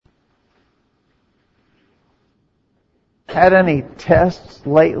had any tests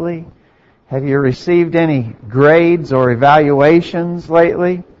lately? Have you received any grades or evaluations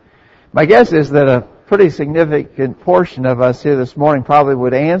lately? My guess is that a pretty significant portion of us here this morning probably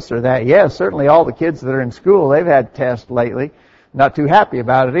would answer that. Yes, certainly all the kids that are in school, they've had tests lately. Not too happy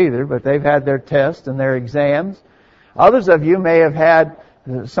about it either, but they've had their tests and their exams. Others of you may have had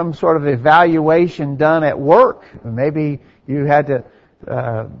some sort of evaluation done at work. Maybe you had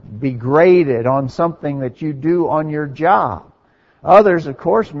to be graded on something that you do on your job. Others, of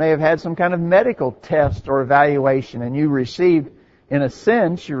course, may have had some kind of medical test or evaluation, and you received, in a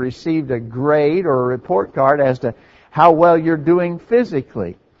sense, you received a grade or a report card as to how well you're doing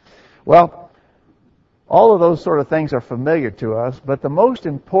physically. Well, all of those sort of things are familiar to us, but the most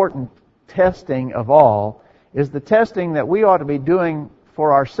important testing of all is the testing that we ought to be doing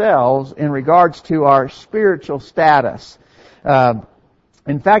for ourselves in regards to our spiritual status.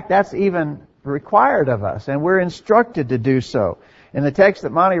 In fact, that's even required of us, and we're instructed to do so. In the text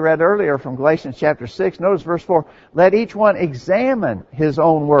that Monty read earlier from Galatians chapter 6, notice verse 4, let each one examine his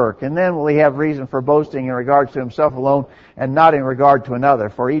own work, and then will he have reason for boasting in regards to himself alone and not in regard to another,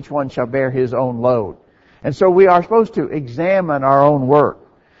 for each one shall bear his own load. And so we are supposed to examine our own work.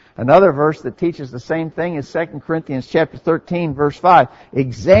 Another verse that teaches the same thing is 2 Corinthians chapter 13, verse 5.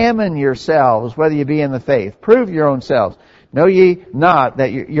 Examine yourselves whether you be in the faith. Prove your own selves. Know ye not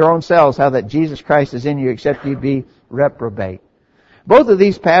that your own selves how that Jesus Christ is in you, except ye be reprobate. Both of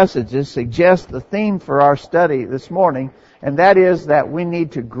these passages suggest the theme for our study this morning, and that is that we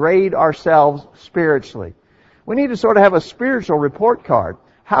need to grade ourselves spiritually. We need to sort of have a spiritual report card.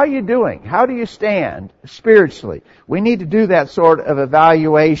 How are you doing? How do you stand spiritually? We need to do that sort of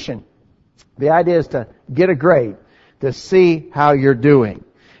evaluation. The idea is to get a grade, to see how you're doing.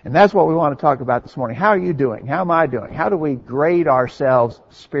 And that's what we want to talk about this morning. How are you doing? How am I doing? How do we grade ourselves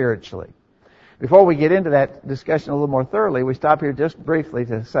spiritually? Before we get into that discussion a little more thoroughly, we stop here just briefly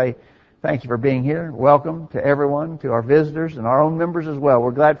to say thank you for being here. Welcome to everyone, to our visitors and our own members as well.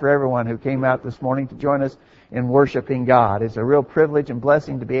 We're glad for everyone who came out this morning to join us in worshiping God. It's a real privilege and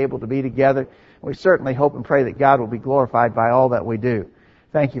blessing to be able to be together. We certainly hope and pray that God will be glorified by all that we do.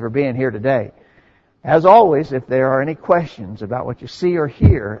 Thank you for being here today. As always, if there are any questions about what you see or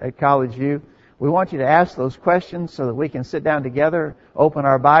hear at College View, we want you to ask those questions so that we can sit down together, open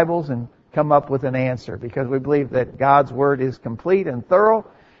our Bibles, and come up with an answer, because we believe that God's Word is complete and thorough.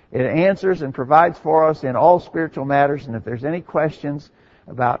 It answers and provides for us in all spiritual matters, and if there's any questions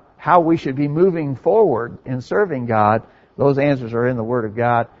about how we should be moving forward in serving God, those answers are in the Word of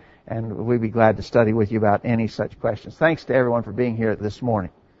God, and we'd be glad to study with you about any such questions. Thanks to everyone for being here this morning.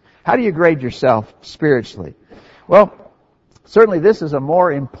 How do you grade yourself spiritually? Well, certainly this is a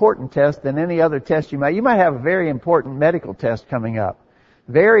more important test than any other test you might have a very important medical test coming up.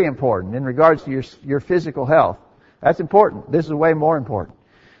 Very important in regards to your physical health. That's important. This is way more important.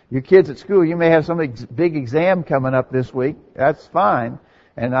 Your kids at school, you may have some big exam coming up this week. That's fine.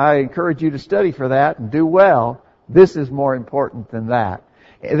 And I encourage you to study for that and do well. This is more important than that.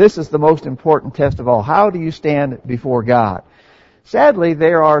 This is the most important test of all. How do you stand before God? Sadly,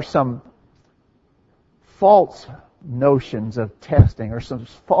 there are some false notions of testing, or some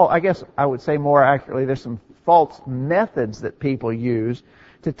false, I guess I would say more accurately, there's some false methods that people use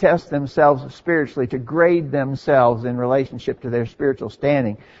to test themselves spiritually, to grade themselves in relationship to their spiritual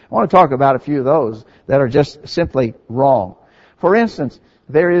standing. I want to talk about a few of those that are just simply wrong. For instance,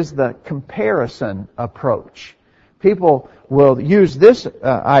 there is the comparison approach. People will use this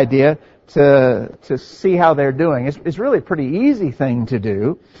idea to see how they're doing. It's really a pretty easy thing to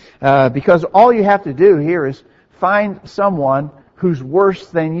do, because all you have to do here is find someone who's worse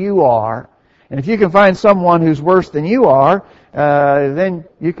than you are. And if you can find someone who's worse than you are, then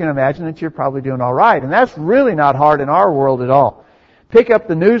you can imagine that you're probably doing all right. And that's really not hard in our world at all. Pick up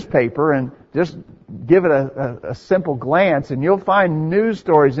the newspaper and just give it a simple glance, and you'll find news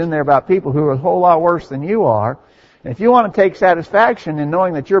stories in there about people who are a whole lot worse than you are. And if you want to take satisfaction in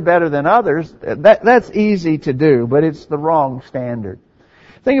knowing that you're better than others, that's easy to do, but it's the wrong standard.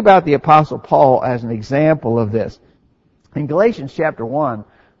 Think about the Apostle Paul as an example of this. In Galatians chapter 1,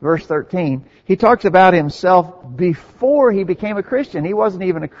 verse 13, he talks about himself before he became a Christian. He wasn't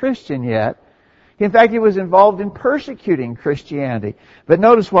even a Christian yet. In fact, he was involved in persecuting Christianity. But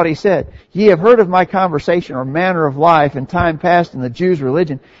notice what he said. Ye have heard of my conversation or manner of life in time past in the Jews'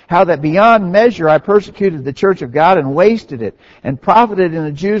 religion, how that beyond measure I persecuted the church of God and wasted it, and profited in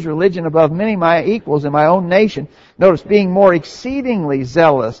the Jews' religion above many my equals in my own nation. Notice, being more exceedingly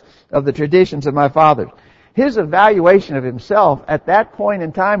zealous of the traditions of my fathers. His evaluation of himself at that point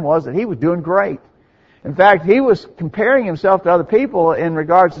in time was that he was doing great. In fact, he was comparing himself to other people in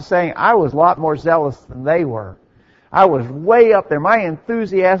regards to saying, I was a lot more zealous than they were. I was way up there. My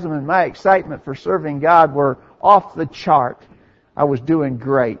enthusiasm and my excitement for serving God were off the chart. I was doing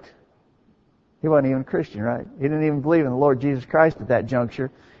great. He wasn't even a Christian, right? He didn't even believe in the Lord Jesus Christ at that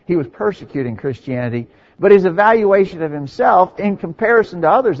juncture. He was persecuting Christianity. But his evaluation of himself in comparison to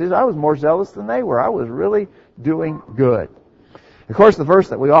others is, I was more zealous than they were. I was really doing good. Of course, the verse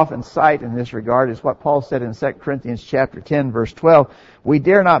that we often cite in this regard is what Paul said in 2 Corinthians chapter 10, verse 12. We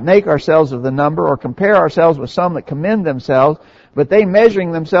dare not make ourselves of the number or compare ourselves with some that commend themselves, but they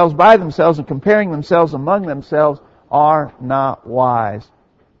measuring themselves by themselves and comparing themselves among themselves are not wise.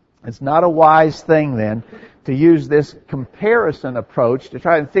 It's not a wise thing then to use this comparison approach to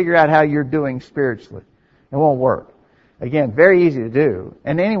try and figure out how you're doing spiritually. It won't work. Again, very easy to do.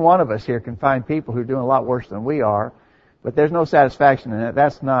 And any one of us here can find people who are doing a lot worse than we are, but there's no satisfaction in it.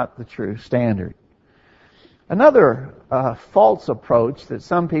 That's not the true standard. Another false approach that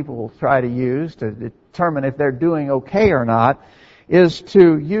some people will try to use to determine if they're doing okay or not is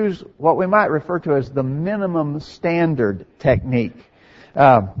to use what we might refer to as the minimum standard technique.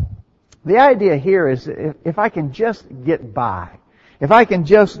 The idea here is if I can just get by, if I can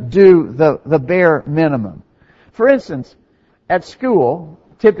just do the bare minimum. For instance, at school,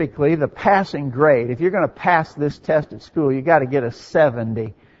 typically the passing grade, if you're going to pass this test at school, you got to get a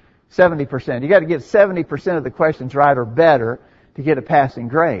 70%. You got to get 70% of the questions right or better to get a passing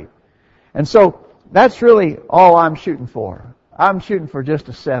grade. And so that's really all I'm shooting for. I'm shooting for just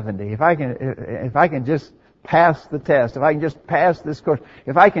a 70. If I can just pass the test, if I can just pass this course,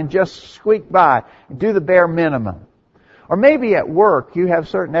 if I can just squeak by and do the bare minimum. Or maybe at work you have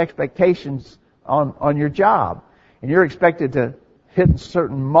certain expectations on your job, and you're expected to hit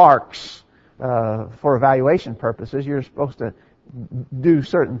certain marks for evaluation purposes. You're supposed to do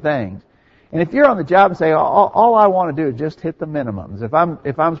certain things. And if you're on the job and say, all I want to do is just hit the minimums.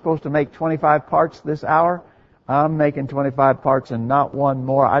 If I'm supposed to make 25 parts this hour, I'm making 25 parts and not one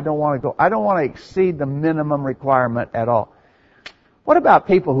more. I don't want to exceed the minimum requirement at all. What about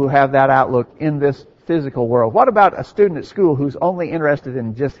people who have that outlook in this physical world? What about a student at school who's only interested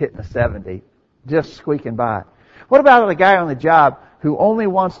in just hitting a 70, just squeaking by? What about a guy on the job who only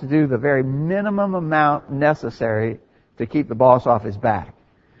wants to do the very minimum amount necessary to keep the boss off his back?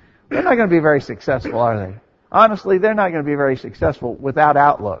 They're not going to be very successful, are they? Honestly, they're not going to be very successful without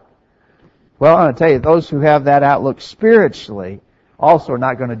outlook. Well, I'm going to tell you, those who have that outlook spiritually also are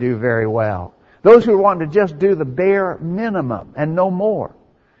not going to do very well. Those who want to just do the bare minimum and no more,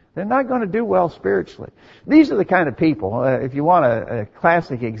 they're not going to do well spiritually. These are the kind of people, if you want a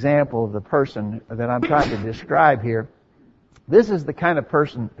classic example of the person that I'm trying to describe here, this is the kind of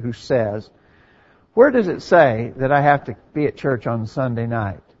person who says, where does it say that I have to be at church on Sunday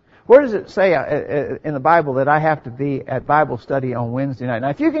night? Where does it say in the Bible that I have to be at Bible study on Wednesday night? Now,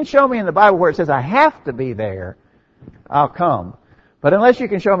 if you can show me in the Bible where it says I have to be there, I'll come. But unless you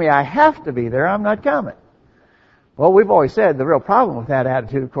can show me I have to be there, I'm not coming. Well, we've always said the real problem with that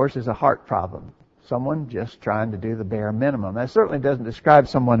attitude, of course, is a heart problem. Someone just trying to do the bare minimum. That certainly doesn't describe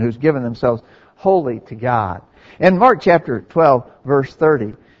someone who's given themselves wholly to God. In Mark chapter 12, verse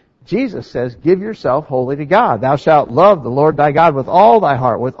 30, Jesus says, give yourself wholly to God. Thou shalt love the Lord thy God with all thy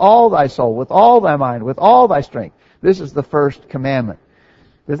heart, with all thy soul, with all thy mind, with all thy strength. This is the first commandment.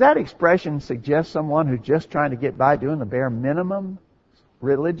 Does that expression suggest someone who's just trying to get by doing the bare minimum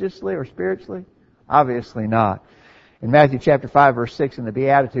religiously or spiritually? Obviously not. In Matthew chapter 5, verse 6 in the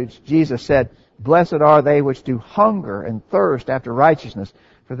Beatitudes, Jesus said, blessed are they which do hunger and thirst after righteousness,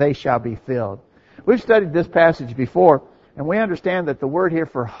 for they shall be filled. We've studied this passage before, and we understand that the word here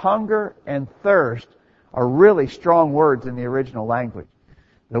for hunger and thirst are really strong words in the original language.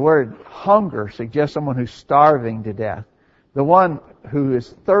 The word hunger suggests someone who's starving to death. The one who is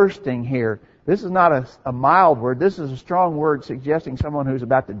thirsting here, this is not a mild word. This is a strong word suggesting someone who's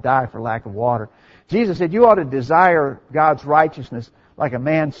about to die for lack of water. Jesus said you ought to desire God's righteousness like a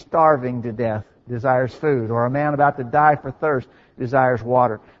man starving to death desires food, or a man about to die for thirst desires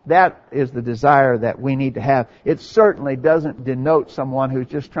water. That is the desire that we need to have. It certainly doesn't denote someone who's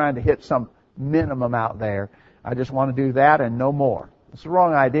just trying to hit some minimum out there. I just want to do that and no more. It's the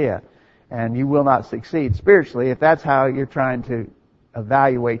wrong idea. And you will not succeed spiritually if that's how you're trying to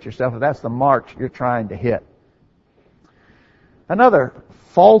evaluate yourself, if that's the marks you're trying to hit. Another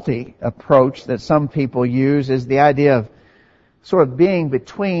faulty approach that some people use is the idea of sort of being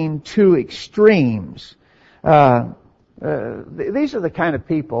between two extremes. These are the kind of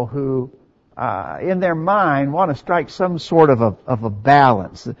people who, in their mind, want to strike some sort of a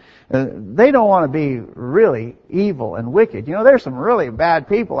balance. They don't want to be really evil and wicked. You know, there's some really bad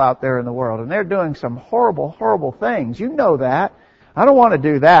people out there in the world, and they're doing some horrible, horrible things. You know that. I don't want to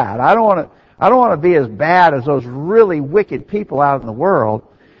do that. I don't I don't want to be as bad as those really wicked people out in the world.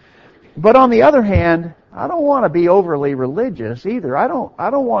 But on the other hand, I don't want to be overly religious either. I don't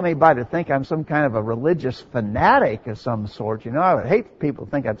want anybody to think I'm some kind of a religious fanatic of some sort. You know, I would hate people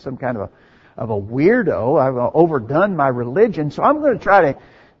to think I'm some kind of a weirdo. I've overdone my religion. So I'm going to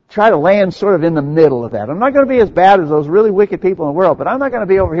try to land sort of in the middle of that. I'm not going to be as bad as those really wicked people in the world, but I'm not going to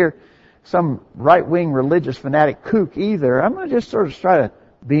be over here some right-wing religious fanatic kook either. I'm going to just sort of try to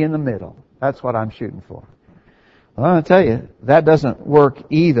be in the middle. That's what I'm shooting for. Well, I'll tell you, that doesn't work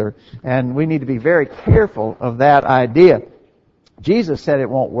either, and we need to be very careful of that idea. Jesus said it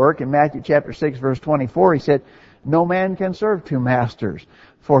won't work in Matthew chapter 6, verse 24. He said, "No man can serve two masters,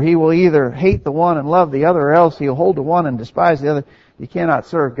 for he will either hate the one and love the other, or else he'll hold to one and despise the other. You cannot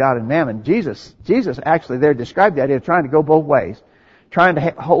serve God and mammon." Jesus actually there described the idea of trying to go both ways, trying to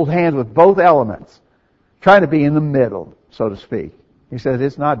hold hands with both elements, trying to be in the middle, so to speak. He says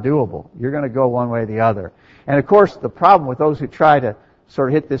it's not doable. You're going to go one way or the other. And of course, the problem with those who try to sort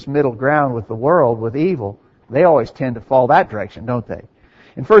of hit this middle ground with the world, with evil, they always tend to fall that direction, don't they?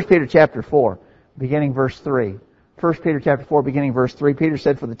 In 1 Peter chapter 4, beginning verse 3, 1 Peter chapter 4, beginning verse 3, Peter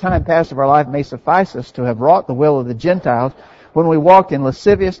said, "For the time past of our life may suffice us to have wrought the will of the Gentiles, when we walked in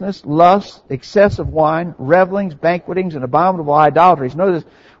lasciviousness, lust, excessive wine, revelings, banquetings, and abominable idolatries." Notice,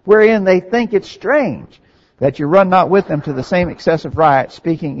 wherein they think it strange that you run not with them to the same excessive riot,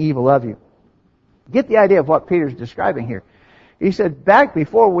 speaking evil of you. Get the idea of what Peter's describing here. He said, back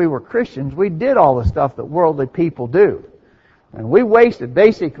before we were Christians, we did all the stuff that worldly people do. And we wasted,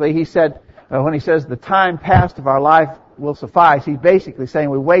 basically, he said, when he says the time past of our life will suffice, he's basically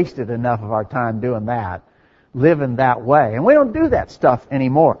saying we wasted enough of our time doing that, living that way. And we don't do that stuff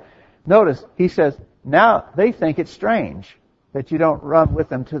anymore. Notice, he says, now they think it's strange that you don't run with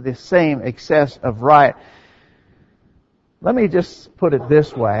them to the same excess of riot. Let me just put it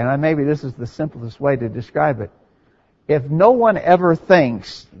this way, and maybe this is the simplest way to describe it. If no one ever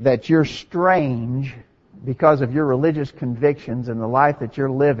thinks that you're strange because of your religious convictions and the life that you're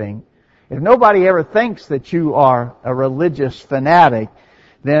living, if nobody ever thinks that you are a religious fanatic,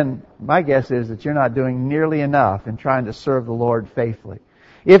 then my guess is that you're not doing nearly enough in trying to serve the Lord faithfully.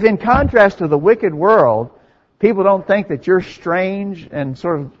 If in contrast to the wicked world, people don't think that you're strange and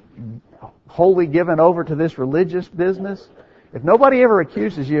sort of wholly given over to this religious business, if nobody ever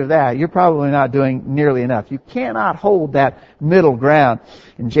accuses you of that, you're probably not doing nearly enough. You cannot hold that middle ground.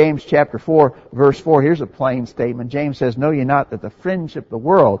 In James chapter 4, verse 4, here's a plain statement. James says, "Know ye not that the friendship of the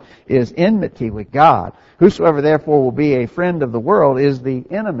world is enmity with God? Whosoever therefore will be a friend of the world is the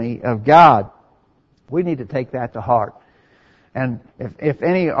enemy of God." We need to take that to heart. And if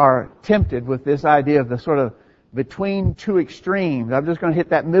any are tempted with this idea of the sort of between two extremes, I'm just going to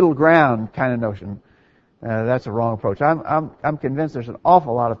hit that middle ground kind of notion, that's a wrong approach. I'm convinced there's an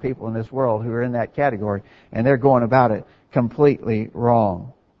awful lot of people in this world who are in that category, and they're going about it completely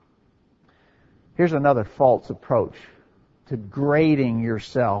wrong. Here's another false approach to grading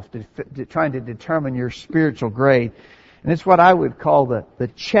yourself, to trying to determine your spiritual grade. And it's what I would call the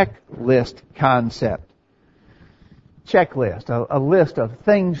checklist concept. Checklist, a list of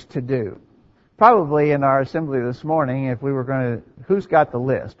things to do. Probably in our assembly this morning, if we were going to, who's got the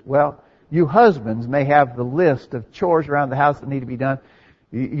list? Well, you husbands may have the list of chores around the house that need to be done.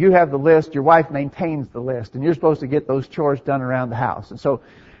 You have the list, your wife maintains the list, and you're supposed to get those chores done around the house. And so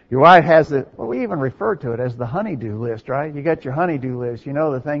your wife has we even refer to it as the honey-do list, right? You got your honey-do list. You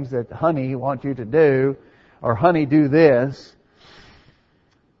know the things that honey wants you to do, or honey do this.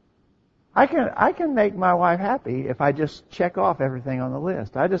 I can make my wife happy if I just check off everything on the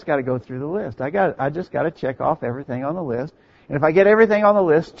list. I just got to go through the list. I just got to check off everything on the list. And if I get everything on the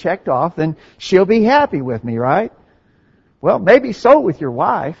list checked off, then she'll be happy with me, right? Well, maybe so with your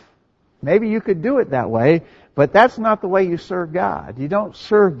wife. Maybe you could do it that way, but that's not the way you serve God. You don't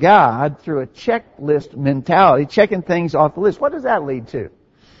serve God through a checklist mentality, checking things off the list. What does that lead to?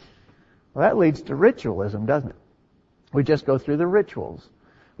 Well, that leads to ritualism, doesn't it? We just go through the rituals.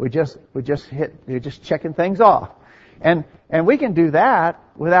 We're just checking things off. And we can do that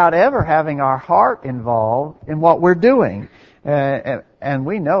without ever having our heart involved in what we're doing. And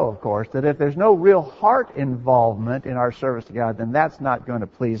we know, of course, that if there's no real heart involvement in our service to God, then that's not going to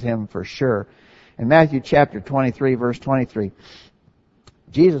please Him for sure. In Matthew chapter 23, verse 23,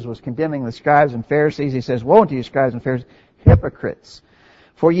 Jesus was condemning the scribes and Pharisees. He says, "Woe unto you, scribes and Pharisees, hypocrites!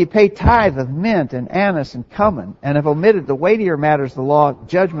 For ye pay tithe of mint and anise and cumin, and have omitted the weightier matters of the law,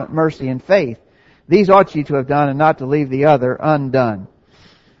 judgment, mercy, and faith. These ought ye to have done, and not to leave the other undone."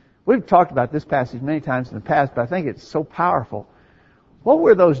 We've talked about this passage many times in the past, but I think it's so powerful. What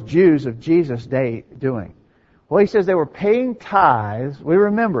were those Jews of Jesus' day doing? Well, he says they were paying tithes. We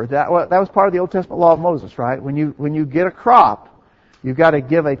remember that was part of the Old Testament law of Moses, right? When you get a crop, you've got to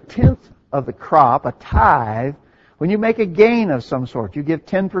give a tenth of the crop, a tithe. When you make a gain of some sort, you give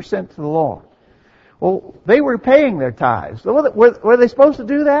 10% to the Lord. Well, they were paying their tithes. So were they supposed to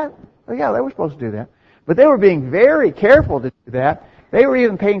do that? Well, yeah, they were supposed to do that. But they were being very careful to do that. They were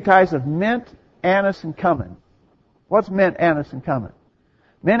even paying tithes of mint, anise, and cumin. What's mint, anise, and cumin?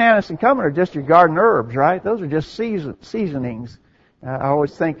 Mint, anise, and cumin are just your garden herbs, right? Those are just seasonings. I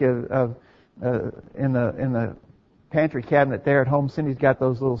always think of in the pantry cabinet there at home, Cindy's got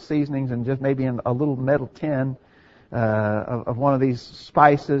those little seasonings and just maybe in a little metal tin of one of these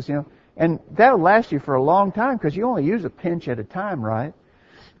spices, and that'll last you for a long time because you only use a pinch at a time, right?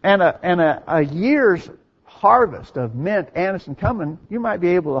 And a year's harvest of mint, anise, and cumin, you might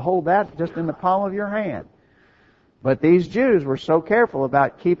be able to hold that just in the palm of your hand. But these Jews were so careful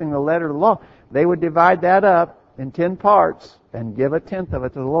about keeping the letter of the law, they would divide that up in 10 parts and give a tenth of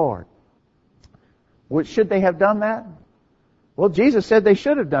it to the Lord. Should they have done that? Well, Jesus said they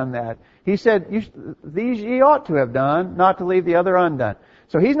should have done that. He said, these ye ought to have done, not to leave the other undone.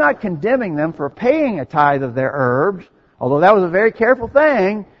 So He's not condemning them for paying a tithe of their herbs, although that was a very careful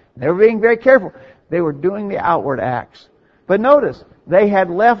thing. They were being very careful. They were doing the outward acts. But notice, they had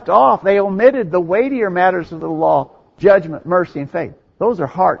left off, they omitted the weightier matters of the law, judgment, mercy, and faith. Those are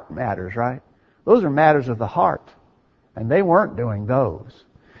heart matters, right? Those are matters of the heart. And they weren't doing those.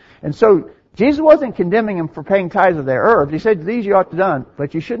 And so, Jesus wasn't condemning them for paying tithes of their herbs. He said, these you ought to have done,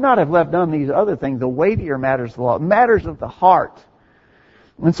 but you should not have left done these other things, the weightier matters of the law, matters of the heart.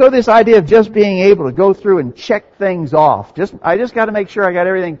 And so this idea of just being able to go through and check things off, I just got to make sure I got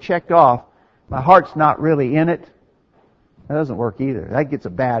everything checked off. My heart's not really in it. That doesn't work either. That gets a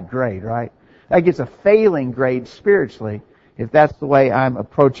bad grade, right? That gets a failing grade spiritually if that's the way I'm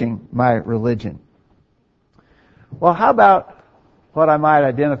approaching my religion. Well, how about what I might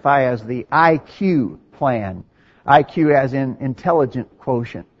identify as the IQ plan? IQ as in intelligent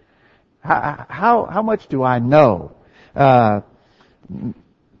quotient. How much do I know?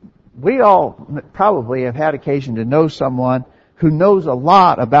 We all probably have had occasion to know someone who knows a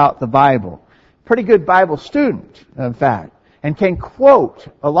lot about the Bible. Pretty good Bible student, in fact, and can quote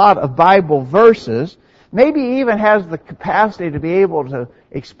a lot of Bible verses, maybe even has the capacity to be able to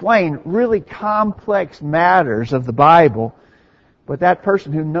explain really complex matters of the Bible, but that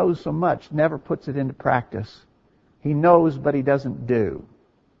person who knows so much never puts it into practice. He knows, but he doesn't do.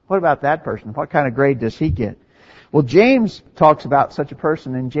 What about that person? What kind of grade does he get? Well, James talks about such a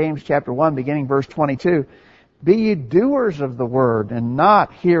person in James chapter 1, beginning verse 22. Be ye doers of the word, and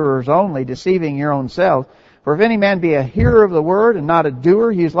not hearers only, deceiving your own selves. For if any man be a hearer of the word, and not a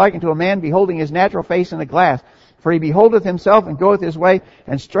doer, he is like unto a man beholding his natural face in a glass. For he beholdeth himself, and goeth his way,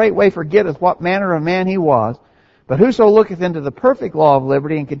 and straightway forgetteth what manner of man he was. But whoso looketh into the perfect law of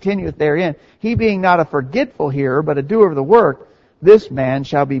liberty, and continueth therein, he being not a forgetful hearer, but a doer of the work, this man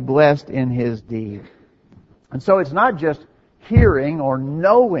shall be blessed in his deed. And so it's not just hearing or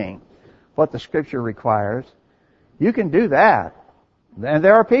knowing what the Scripture requires. You can do that. And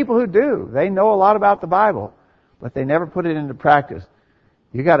there are people who do. They know a lot about the Bible, but they never put it into practice.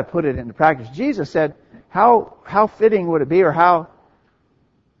 You got to put it into practice. Jesus said, how fitting would it be, or how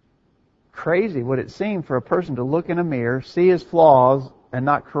crazy would it seem for a person to look in a mirror, see his flaws, and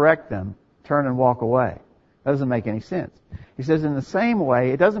not correct them, turn and walk away? That doesn't make any sense. He says, in the same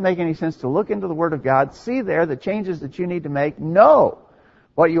way, it doesn't make any sense to look into the Word of God, see there the changes that you need to make, know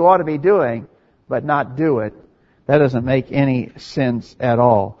what you ought to be doing, but not do it. That doesn't make any sense at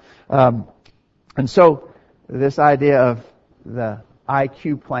all. And so, this idea of the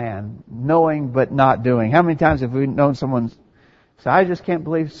IQ plan, knowing but not doing. How many times have we known someone say, I just can't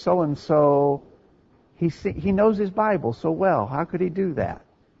believe so-and-so, he knows his Bible so well. How could he do that?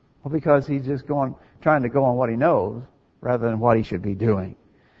 Well, because he's just trying to go on what he knows rather than what he should be doing.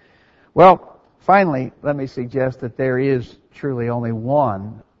 Well, finally, let me suggest that there is truly only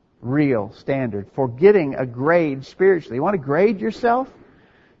one real standard for getting a grade spiritually. You want to grade yourself?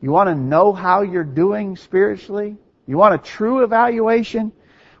 You want to know how you're doing spiritually? You want a true evaluation?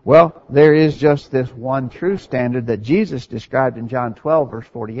 Well, there is just this one true standard that Jesus described in John 12, verse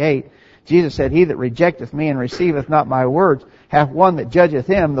 48. Jesus said, He that rejecteth me and receiveth not my words hath one that judgeth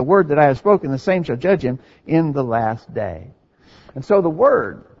him. The word that I have spoken, the same shall judge him in the last day. And so the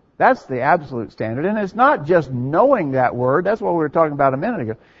word, that's the absolute standard. And it's not just knowing that word. That's what we were talking about a minute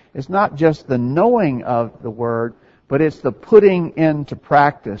ago. It's not just the knowing of the word, but it's the putting into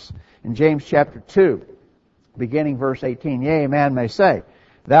practice. In James chapter 2, beginning verse 18, Yea, a man may say,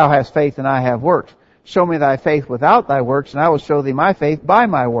 Thou hast faith and I have works. Show me thy faith without thy works, and I will show thee my faith by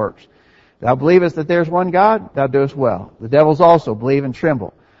my works. Thou believest that there is one God, thou doest well. The devils also believe and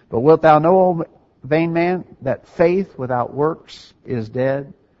tremble. But wilt thou know, O vain man, that faith without works is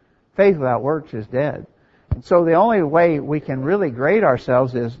dead? Faith without works is dead. And so the only way we can really grade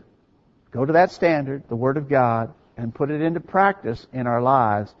ourselves is go to that standard, the Word of God, and put it into practice in our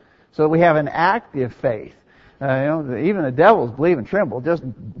lives so that we have an active faith. Even the devils believe and tremble. Just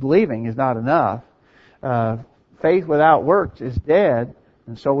believing is not enough. Faith without works is dead.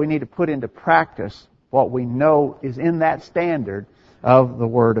 And so we need to put into practice what we know is in that standard of the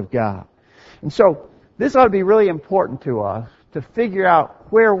Word of God. And so this ought to be really important to us to figure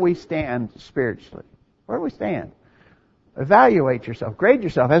out where we stand spiritually. Where do we stand? Evaluate yourself. Grade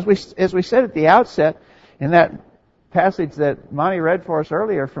yourself. As we said at the outset in that passage that Monty read for us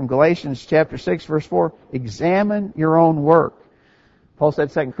earlier from Galatians chapter 6 verse 4, examine your own work. Paul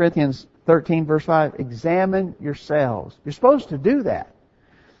said 2 Corinthians 13 verse 5, examine yourselves. You're supposed to do that.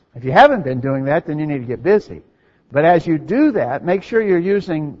 If you haven't been doing that, then you need to get busy. But as you do that, make sure you're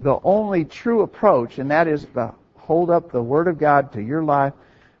using the only true approach, and that is to hold up the Word of God to your life.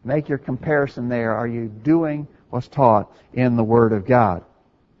 Make your comparison there. Are you doing what's taught in the Word of God?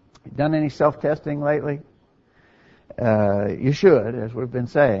 You done any self-testing lately? You should, as we've been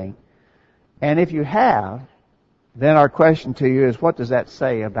saying. And if you have, then our question to you is, what does that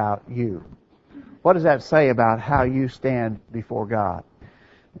say about you? What does that say about how you stand before God?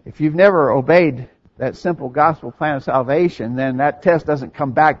 If you've never obeyed that simple gospel plan of salvation, then that test doesn't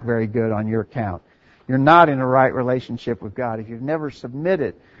come back very good on your account. You're not in a right relationship with God. If you've never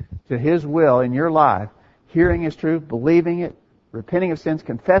submitted to His will in your life, hearing His truth, believing it, repenting of sins,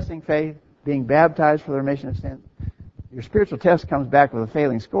 confessing faith, being baptized for the remission of sins, your spiritual test comes back with a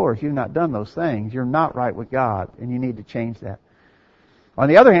failing score. If you've not done those things, you're not right with God, and you need to change that. On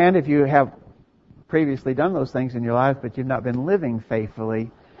the other hand, if you have previously done those things in your life, but you've not been living faithfully,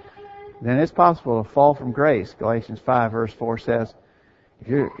 then it's possible to fall from grace. Galatians 5 verse 4 says, if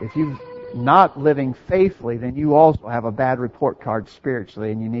you're not living faithfully, then you also have a bad report card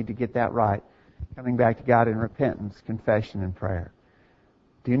spiritually, and you need to get that right. Coming back to God in repentance, confession, and prayer.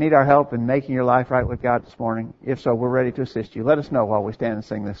 Do you need our help in making your life right with God this morning? If so, we're ready to assist you. Let us know while we stand and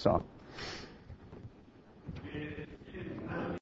sing this song.